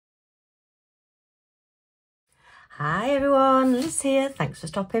Hi everyone, Liz here, thanks for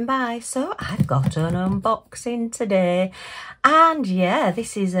stopping by. So I've got an unboxing today, and yeah,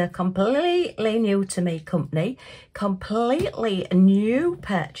 this is a completely new to me company, completely new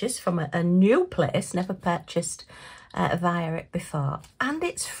purchase from a new place, never purchased via it before, and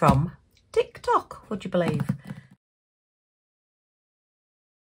it's from TikTok, would you believe?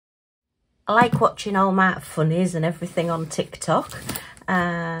 I like watching all my funnies and everything on TikTok,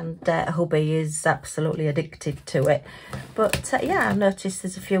 and hubby is absolutely addicted to it. But yeah, I've noticed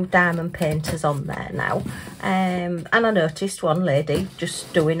there's a few diamond painters on there now, and I noticed one lady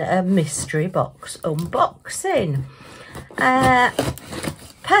just doing a mystery box unboxing.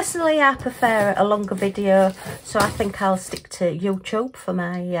 Personally, I prefer a longer video, so I think I'll stick to YouTube for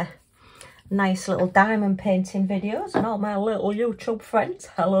my nice little diamond painting videos. And all my little YouTube friends,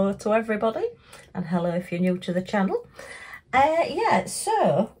 hello to everybody, and hello if you're new to the channel. Yeah,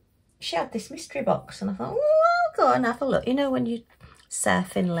 so she had this mystery box, and I thought, oh, I'll go and have a look, you know, when you're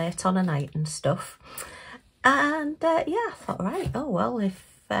surfing late on a night and stuff. And yeah, I thought, right, oh well, if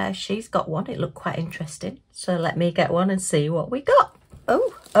she's got one, it looked quite interesting, so let me get one and see what we got.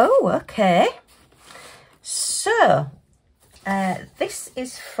 Oh, okay. So this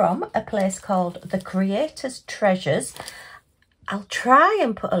is from a place called The Creator's Treasures. I'll try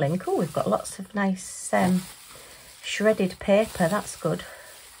and put a link. Oh, we've got lots of nice shredded paper, that's good.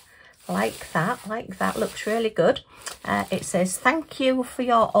 Like that, looks really good. It says, thank you for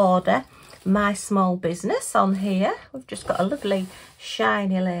your order, my small business, on here. We've just got a lovely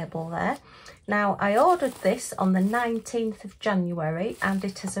shiny label there. Now, I ordered this on the 19th of January and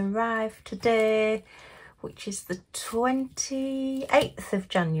it has arrived today, which is the 28th of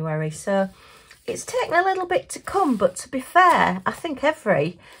January. So it's taken a little bit to come, but to be fair, I think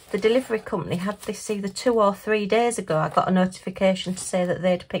the delivery company had this either 2 or 3 days ago. I got a notification to say that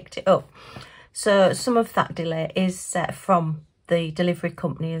they'd picked it up. So some of that delay is from the delivery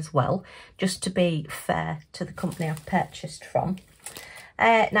company as well, just to be fair to the company I've purchased from.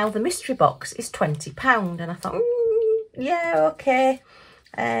 Now the mystery box is £20, and I thought, yeah, okay.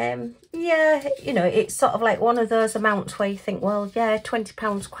 Yeah, you know, it's sort of like one of those amounts where you think, well, yeah,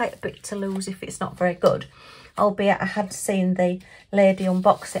 £20 quite a bit to lose if it's not very good. Albeit I had seen the lady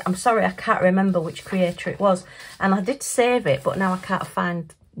unbox it. I'm sorry, I can't remember which creator it was, and I did save it, but now I can't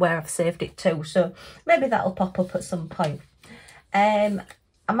find where I've saved it to, so maybe that'll pop up at some point. I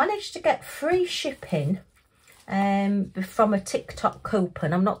managed to get free shipping from a TikTok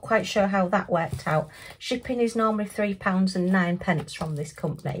coupon. I'm not quite sure how that worked out. Shipping is normally £3.09 from this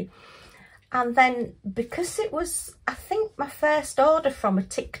company. And then because it was, I think, my first order from a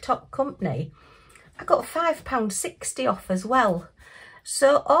TikTok company, I got £5.60 off as well.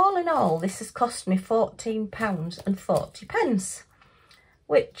 So all in all, this has cost me £14.40,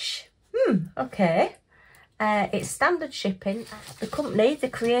 which, okay. It's standard shipping. The company, The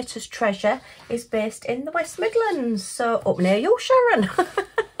Creator's Treasure, is based in the West Midlands, so up near you, Sharon.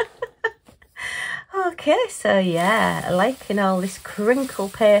 Okay, so yeah, liking all this crinkle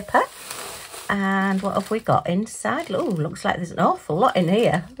paper. And what have we got inside? Oh, looks like there's an awful lot in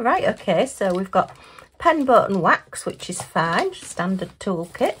here. Right, okay, so we've got pen button wax, which is fine, standard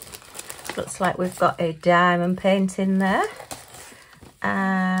toolkit. Looks like we've got a diamond paint in there.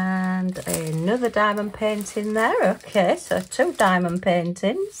 And another diamond painting there. Okay, so 2 diamond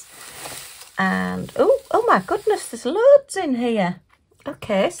paintings. And oh my goodness, there's loads in here.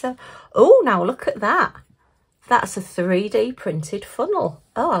 Okay, so now look at that. That's a 3D printed funnel.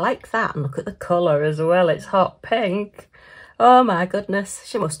 Oh, I like that. And look at the colour as well, it's hot pink. Oh my goodness,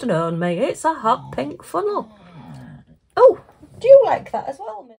 she must have known me. It's a hot pink funnel. Oh, do you like that as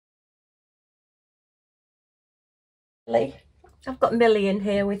well, Millie? I've got Millie in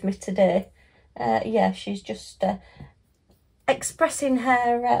here with me today. Yeah, she's just expressing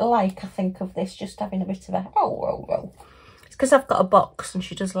her like, I think, of this, just having a bit of a oh. It's because I've got a box and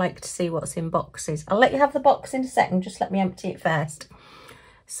she does like to see what's in boxes. I'll let you have the box in a second, just let me empty it first.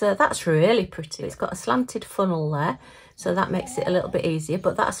 So that's really pretty. It's got a slanted funnel there, so that makes it a little bit easier,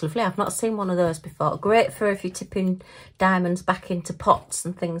 but that's lovely. I've not seen one of those before. Great for if you're tipping diamonds back into pots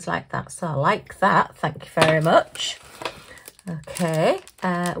and things like that. So I like that, thank you very much. Okay,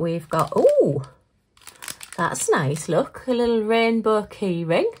 we've got, oh, that's nice, look, a little rainbow key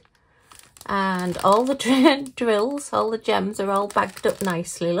ring, and all the drills, all the gems are all bagged up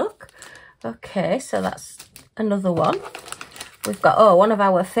nicely, look. Okay, so that's another one. We've got, oh, one of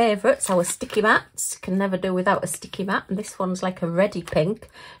our favourites, our sticky mats. Can never do without a sticky mat, and this one's like a reddy pink,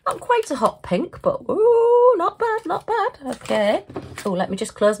 not quite a hot pink, but oh, not bad, not bad. Okay, oh, let me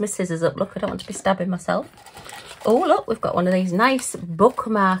just close my scissors up, look, I don't want to be stabbing myself. Oh, look, we've got one of these nice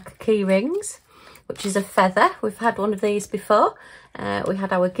bookmark key rings which is a feather. We've had one of these before. We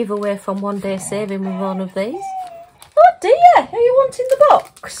had our giveaway from One Day Saving with one of these. Oh dear, are you wanting the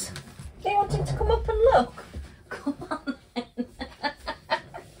box? Are you wanting to come up and look? Come on then.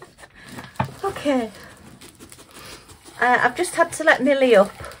 Okay. I've just had to let Millie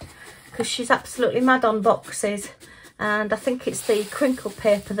up because she's absolutely mad on boxes, and I think it's the crinkle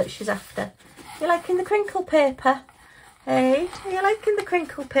paper that she's after. You liking the crinkle paper? Hey, are you liking the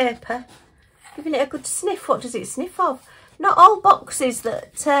crinkle paper? Giving it a good sniff. What does it sniff of? Not all boxes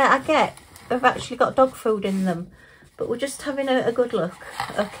that I get have actually got dog food in them, but we're just having a good look.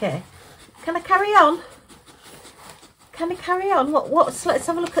 Okay, can I carry on? Can I carry on? Let's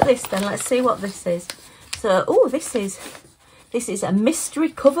have a look at this then. Let's see what this is. So, oh, this is a mystery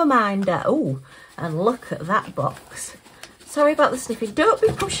cover minder. Oh, and look at that box. Sorry about the sniffing. Don't be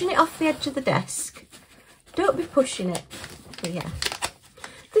pushing it off the edge of the desk. Don't be pushing it. Yeah.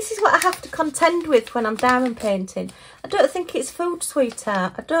 This is what I have to contend with when I'm diamond painting. I don't think it's food,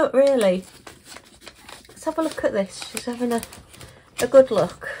 sweetheart. I don't really. Let's have a look at this. She's having a good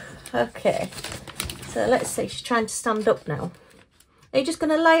look. Okay. So let's see. She's trying to stand up now. Are you just going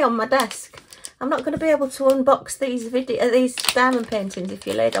to lay on my desk? I'm not going to be able to unbox these diamond paintings if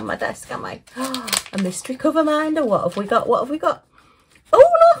you laid on my desk, am I? Oh, a mystery cover minder. What have we got? What have we got?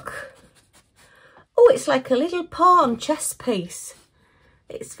 Oh, look. Oh, it's like a little pawn chess piece.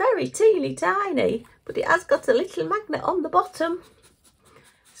 It's very teeny tiny, but it has got a little magnet on the bottom.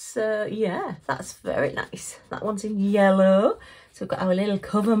 So, yeah, that's very nice. That one's in yellow. So we've got our little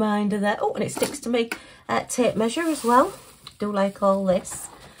cover minder there. Oh, and it sticks to me tape measure as well. Do like all this.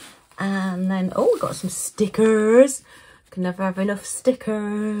 And then, oh, we've got some stickers. Can never have enough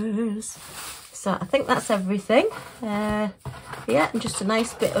stickers. So I think that's everything. Yeah, and just a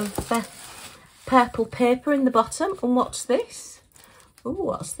nice bit of purple paper in the bottom. And what's this? Oh,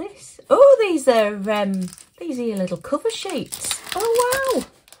 what's this? Oh, these are your little cover sheets. Oh, wow.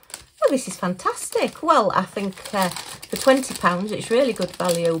 Oh, this is fantastic. Well, I think for £20 it's really good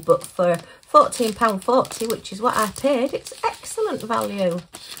value, but for £14.40, which is what I paid, it's excellent value.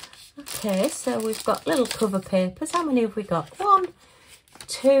 Okay, so we've got little cover papers. How many have we got? 1,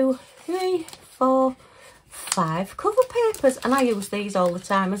 2, 3, 4, 5 cover papers. And I use these all the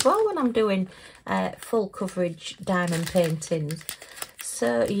time as well when I'm doing full coverage diamond paintings.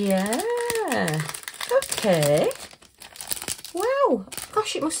 So, yeah. Okay. Wow.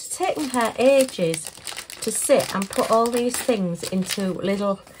 Gosh, it must have taken her ages to sit and put all these things into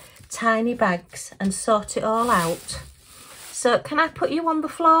little tiny bags and sort it all out. So can I put you on the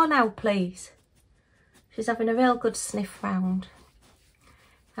floor now, please? She's having a real good sniff round,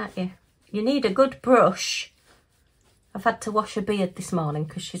 aren't you? You need a good brush. I've had to wash her beard this morning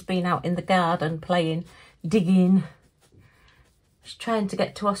because she's been out in the garden playing, digging. She's trying to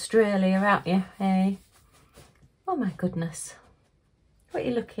get to Australia, aren't you? Hey? Oh my goodness. What are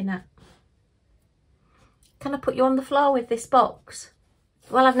you looking at? Can I put you on the floor with this box?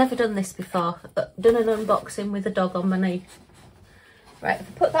 Well, I've never done this before. Done an unboxing with a dog on my knee. Right, if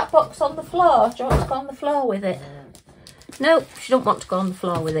I put that box on the floor, do you want to go on the floor with it? No, she don't want to go on the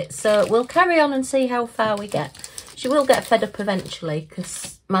floor with it. So we'll carry on and see how far we get. She will get fed up eventually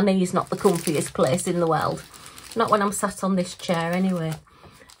because my knee's not the comfiest place in the world. Not when I'm sat on this chair anyway.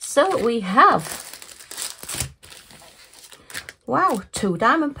 So we have, wow, 2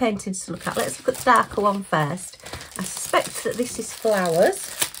 diamond paintings to look at. Let's look at the darker one first. I suspect that this is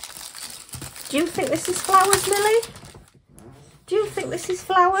flowers. Do you think this is flowers, Millie? Do you think this is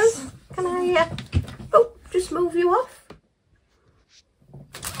flowers? Can I, oh, just move you off?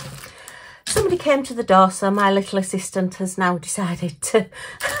 Somebody came to the door, so my little assistant has now decided to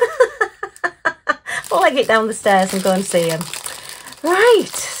leg it down the stairs and go and see him. Right,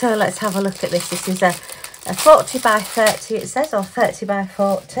 so let's have a look at this. This is a 40 by 30, it says, or 30 by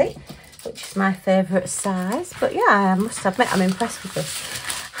 40, which is my favourite size. But yeah, I must admit I'm impressed with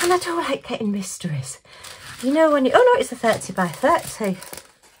this. And I do like getting mysteries. You know when you, oh no, it's a 30 by 30.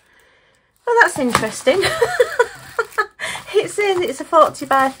 Well, that's interesting. It's in, it's a 40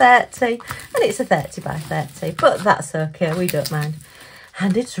 by 30 and it's a 30 by 30, but that's okay, we don't mind.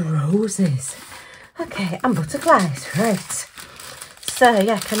 And it's roses. Okay, and butterflies, right. So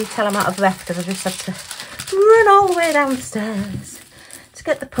yeah, can you tell I'm out of breath because I just had to run all the way down the stairs to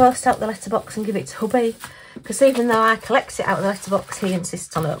get the post out the letterbox and give it to hubby, because even though I collect it out of the letterbox, he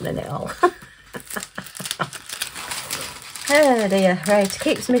insists on opening it all. Oh dear, right,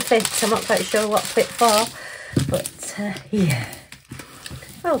 keeps me fit. I'm not quite sure what fit for, but yeah.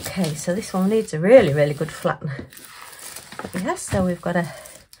 Okay, so this one needs a really, really good flattener. But yeah, so we've got a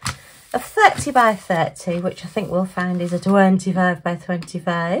 30 by 30, which I think we'll find is a 25 by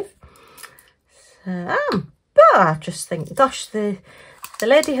 25. But I just think, gosh, the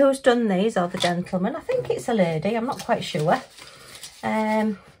lady who's done these, or the gentleman, I think it's a lady, I'm not quite sure.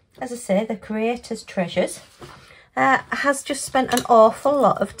 As I say, the creator's treasures, has just spent an awful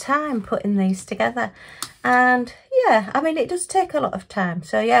lot of time putting these together. And yeah, I mean, it does take a lot of time.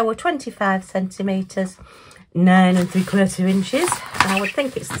 So yeah, we're 25 centimetres, 9 3/4 inches. And I would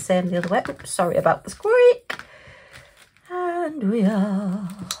think it's the same the other way. Oops, sorry about the squeak. And we are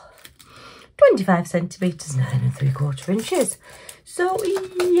 25 centimetres, 9 3/4 inches. So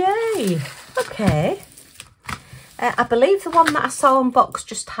yay. Okay. I believe the one that I saw unboxed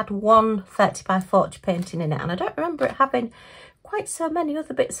just had one 30 by 40 painting in it, and I don't remember it having quite so many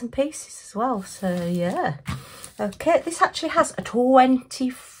other bits and pieces as well. So yeah. Okay, this actually has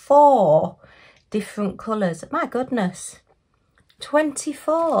 24 different colours. My goodness,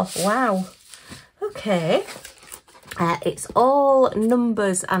 24. Wow. Okay. It's all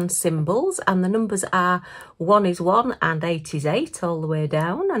numbers and symbols, and the numbers are 1 is 1 and 8 is 8 all the way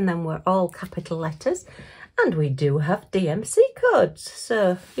down, and then we're all capital letters. And we do have DMC codes.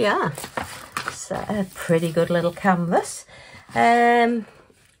 So yeah, it's a pretty good little canvas. It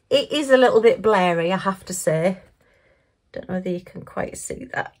is a little bit blurry, I have to say. Don't know whether you can quite see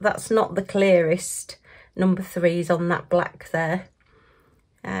that. That's not the clearest number 3s on that black there.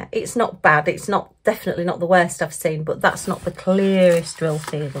 It's not bad. It's definitely not the worst I've seen, but that's not the clearest drill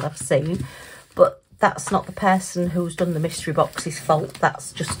field I've seen. But that's not the person who's done the mystery box's fault.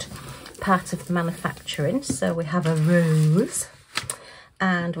 That's just part of the manufacturing. So we have a rose,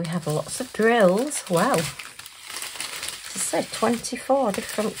 and we have lots of drills. Wow. As I said, 24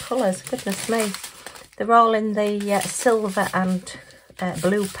 different colours. Goodness me. They're all in the silver and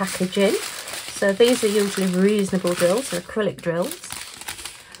blue packaging. So these are usually reasonable drills, they're acrylic drills.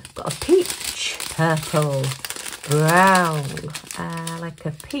 Got a peach, purple, brown, like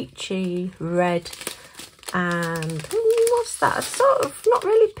a peachy red, and what's that? Sort of not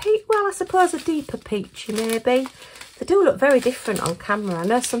really peach. Well, I suppose a deeper peachy maybe. They do look very different on camera. I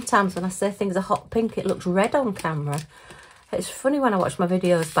know sometimes when I say things are hot pink, it looks red on camera. It's funny when I watch my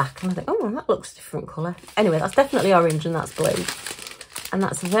videos back and I think, oh, that looks a different colour. Anyway, that's definitely orange and that's blue. And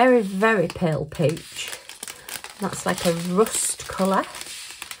that's very, very pale peach. And that's like a rust colour.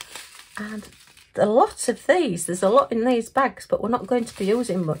 And a lot of these, there's a lot in these bags, but we're not going to be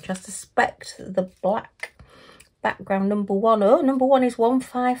using much. I suspect the black background number 1. Oh, number 1 is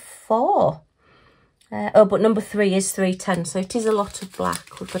 154. Oh, but number 3 is 310. So it is a lot of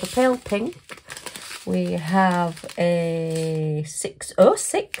black. We've got a pale pink. We have a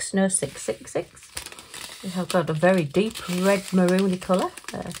 666. We have got a very deep red maroony colour,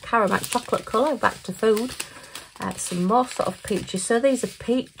 caramel chocolate colour, back to food. Some more sort of peaches. So these are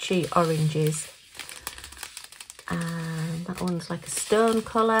peachy oranges. And that one's like a stone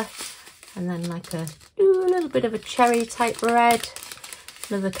colour. And then like a little bit of a cherry type red.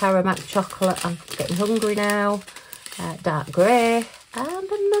 Another caramel chocolate. I'm getting hungry now. Dark grey. And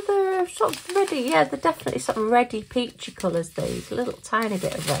another sort of reddy, yeah, they're definitely sort of reddy, peachy colours, these. A little tiny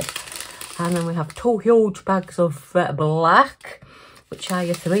bit of red. And then we have 2 huge bags of black, which are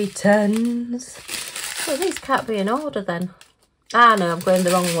your 310s. So these can't be in order then. Ah, no, I'm going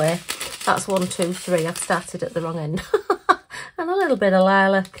the wrong way. That's 1, 2, 3. I've started at the wrong end. And a little bit of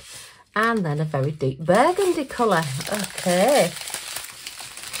lilac. And then a very deep burgundy colour. Okay.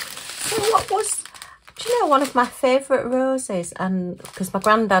 So what was... Do you know, one of my favourite roses, and because my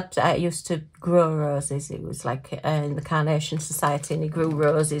granddad used to grow roses, he was like in the Carnation Society and he grew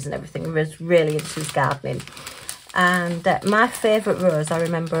roses and everything. He was really into his gardening. And my favourite rose, I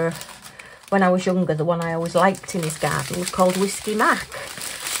remember when I was younger, the one I always liked in his garden was called Whiskey Mac.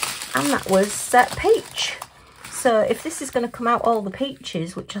 And that was peach. So if this is going to come out all the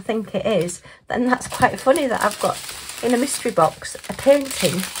peaches, which I think it is, then that's quite funny that I've got in a mystery box a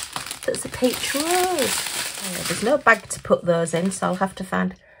painting that's a peach rose. There's no bag to put those in, so I'll have to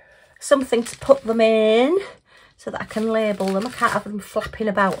find something to put them in so that I can label them. I can't have them flapping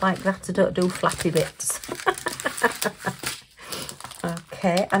about like that. I don't do flappy bits.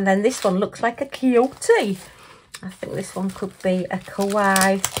 Okay, and then this one looks like a cutie. I think this one could be a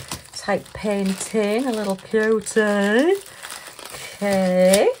kawaii type painting, a little cutie.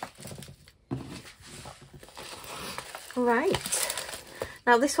 Okay. Right.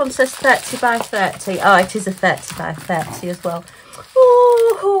 Now this one says 30 by 30. Oh, it is a 30 by 30 as well.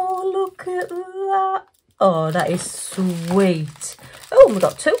 Oh, look at that. Oh, that is sweet. Oh, we've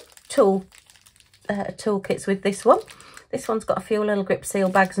got two toolkits with this one. This one's got a few little grip seal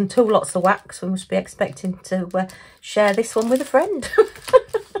bags and 2 lots of wax. We must be expecting to share this one with a friend.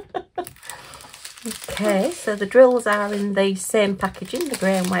 Okay, so the drills are in the same packaging, the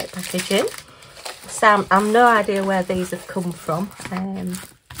grey and white packaging. So I'm no idea where these have come from.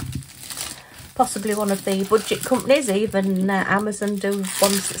 Possibly one of the budget companies, even Amazon do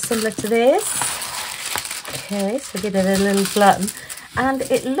ones similar to this. Okay, so give it a little flatten. And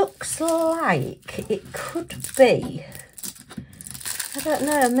it looks like it could be, I don't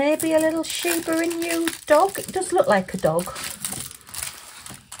know, maybe a little Shiba Inu dog. It does look like a dog.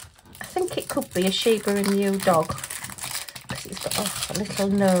 I think it could be a Shiba Inu dog, because it's got a little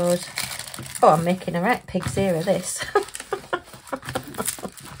nose. Oh, I'm making a right pig's ear of this.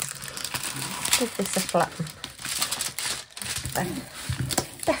 Give this a flatten.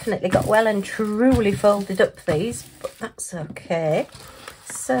 Definitely got well and truly folded up these, but that's okay.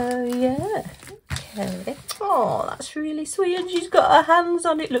 So yeah, okay. Oh, that's really sweet, and she's got her hands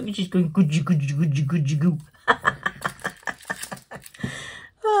on it. Look, she's going goodgy goodgy goodgy goodgy goo.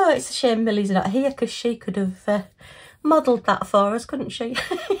 Oh, it's a shame Millie's not here, because she could have modelled that for us, couldn't she?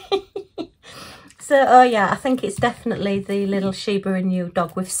 So, oh yeah, I think it's definitely the little Shiba Inu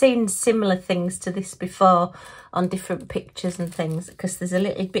dog. We've seen similar things to this before on different pictures and things, because there's a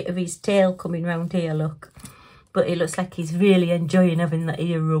little bit of his tail coming round here, look. But it looks like he's really enjoying having that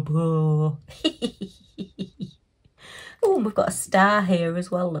ear rub. Oh, oh, we've got a star here as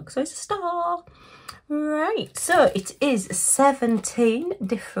well, look. So it's a star. Right, so it is 17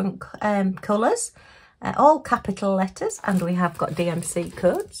 different colours, all capital letters, and we have got DMC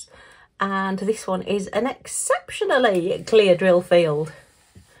codes. And this one is an exceptionally clear drill field,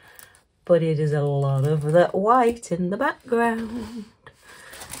 but it is a lot of that white in the background.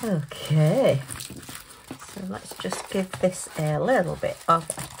 Okay, so let's just give this a little bit of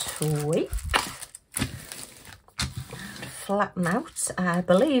a tweak. Flatten out. I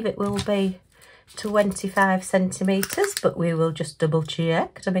believe it will be 25 centimetres, but we will just double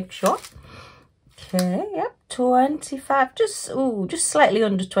check to make sure. Okay, yep, 25, just slightly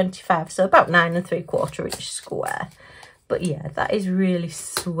under 25, so about 9 3/4 inch square. But yeah, that is really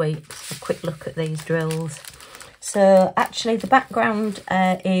sweet. A quick look at these drills. So actually the background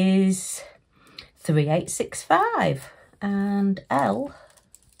is 3865 and L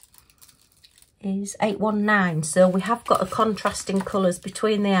is 819, so we have got a contrasting colours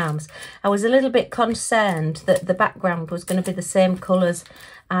between the arms. I was a little bit concerned that the background was going to be the same colours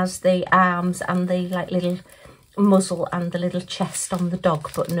as the arms and the like little muzzle and the little chest on the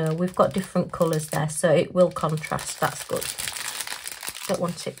dog, but no, we've got different colours there, so it will contrast. That's good. Don't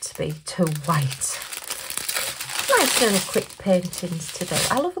want it to be too white. Nice little quick paintings today.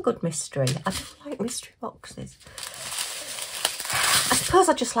 I love a good mystery. I do like mystery boxes. I suppose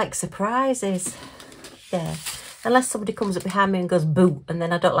I just like surprises. Yeah, unless somebody comes up behind me and goes boo, and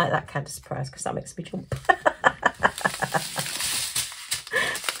then I don't like that kind of surprise, because that makes me jump.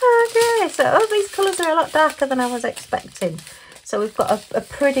 Okay, so these colours are a lot darker than I was expecting. So we've got a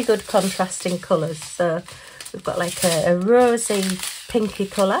pretty good contrasting colours. So we've got like a rosy pinky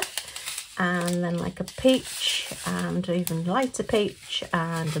colour, and then like a peach, and even lighter peach,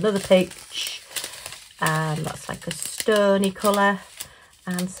 and another peach, and that's like a stony colour,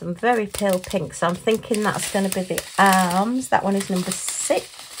 and some very pale pink. So I'm thinking that's going to be the arms. That one is number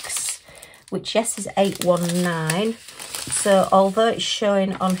 6, which yes is 819. So although it's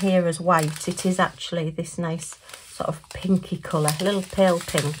showing on here as white, it is actually this nice sort of pinky colour, a little pale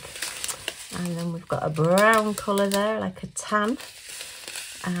pink. And then we've got a brown colour there, like a tan,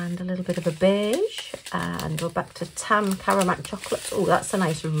 and a little bit of a beige, and we're back to tan Caramac chocolate. Oh, that's a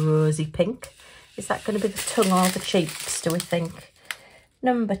nice rosy pink. Is that going to be the tongue or the cheeks, do we think?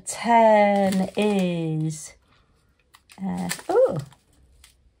 Number 10 is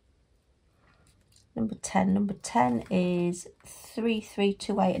Number 10 is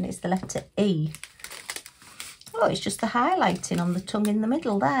 3328, and it's the letter E. Oh, it's just the highlighting on the tongue in the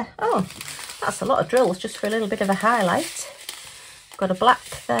middle there. Oh, that's a lot of drills just for a little bit of a highlight. Got a black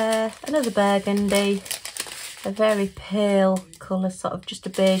there, another burgundy, a very pale colour, sort of just a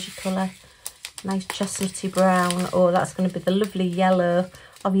beige colour, nice chestnutty brown. Oh, that's going to be the lovely yellow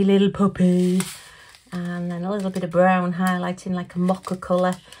of your little puppy. And then a little bit of brown highlighting like a mocha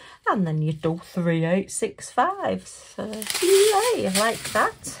colour. And then you do 3865. So yay, I like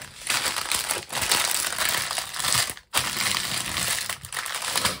that.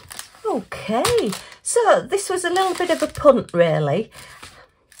 Okay, so this was a little bit of a punt really.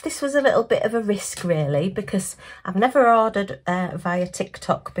 This was a little bit of a risk really, because I've never ordered via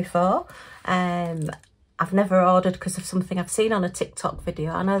TikTok before. I've never ordered because of something I've seen on a TikTok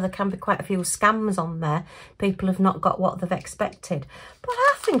video. I know there can be quite a few scams on there. People have not got what they've expected. But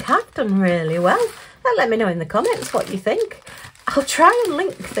I think I've done really well. Let me know in the comments what you think. I'll try and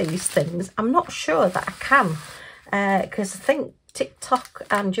link these things. I'm not sure that I can, because I think TikTok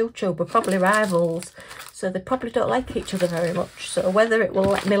and YouTube are probably rivals, so they probably don't like each other very much. So whether it will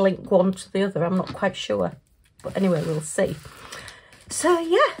let me link one to the other, I'm not quite sure. But anyway, we'll see. So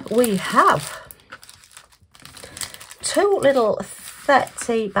yeah, we have 2 little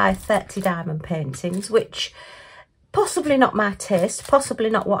 30 by 30 diamond paintings, which possibly not my taste, possibly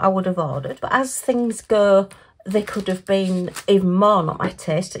not what I would have ordered, but as things go, they could have been even more not my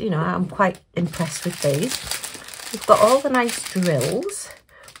taste. You know, I'm quite impressed with these. We've got all the nice drills.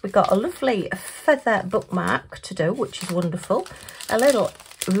 We've got a lovely feather bookmark to do, which is wonderful. A little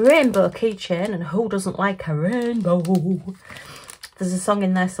rainbow keychain, and who doesn't like a rainbow? There's a song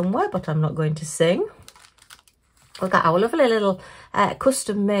in there somewhere, but I'm not going to sing. We've got our lovely little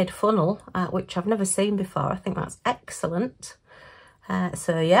custom made funnel, which I've never seen before. I think that's excellent.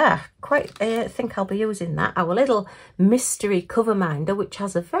 So yeah, quite think I'll be using that. Our little mystery cover minder, which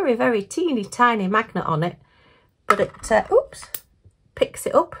has a very, very teeny tiny magnet on it, but it oops, picks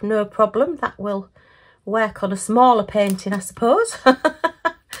it up, no problem. That will work on a smaller painting, I suppose.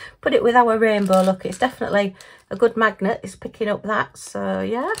 Put it with our rainbow, look, it's definitely a good magnet. It's picking up that, so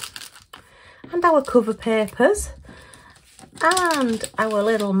yeah. And our cover papers, and our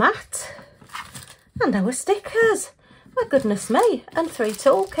little mat, and our stickers. My goodness me, and 3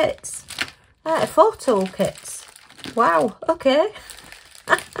 toolkits, 4 toolkits. Wow, okay.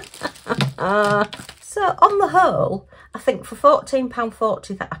 So on the whole, I think for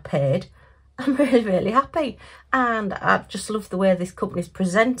 £14.40 that I paid, I'm really, really happy. And I just love the way this company's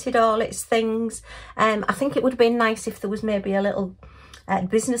presented all its things. I think it would have been nice if there was maybe a little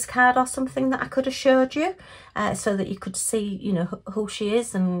business card or something that I could have showed you, so that you could see, you know, who she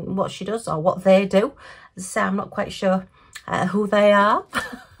is and what she does, or what they do. As I say, I'm not quite sure who they are.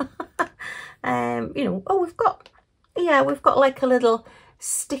 You know, oh, we've got like a little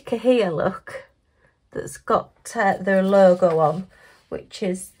sticker here, look, that's got their logo on, which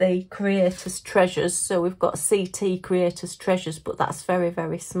is the Creators Treasures. So we've got CT Creators Treasures, but that's very,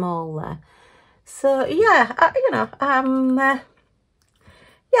 very small there. So yeah, you know, I'm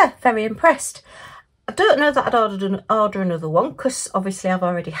yeah, very impressed. I don't know that I'd order another one, because obviously I've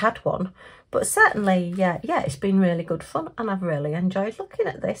already had one, but certainly yeah, it's been really good fun, and I've really enjoyed looking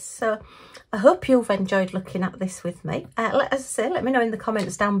at this. So I hope you've enjoyed looking at this with me. As I say, let me know in the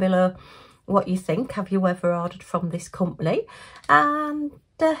comments down below what you think. Have you ever ordered from this company? And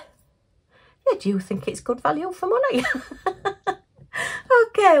yeah, do you think it's good value for money?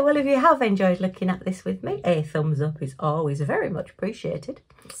 Okay, well, if you have enjoyed looking at this with me, a thumbs up is always very much appreciated.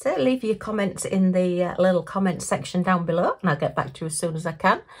 So leave your comments in the little comment section down below, and I'll get back to you as soon as I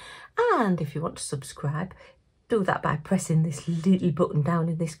can. And if you want to subscribe, do that by pressing this little button down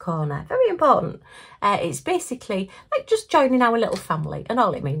in this corner. Very important. It's basically like just joining our little family, and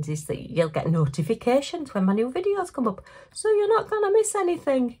all it means is that you'll get notifications when my new videos come up, so you're not gonna miss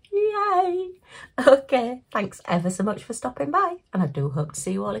anything. Yay! Okay, thanks ever so much for stopping by, and I do hope to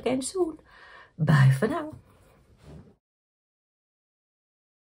see you all again soon. Bye for now.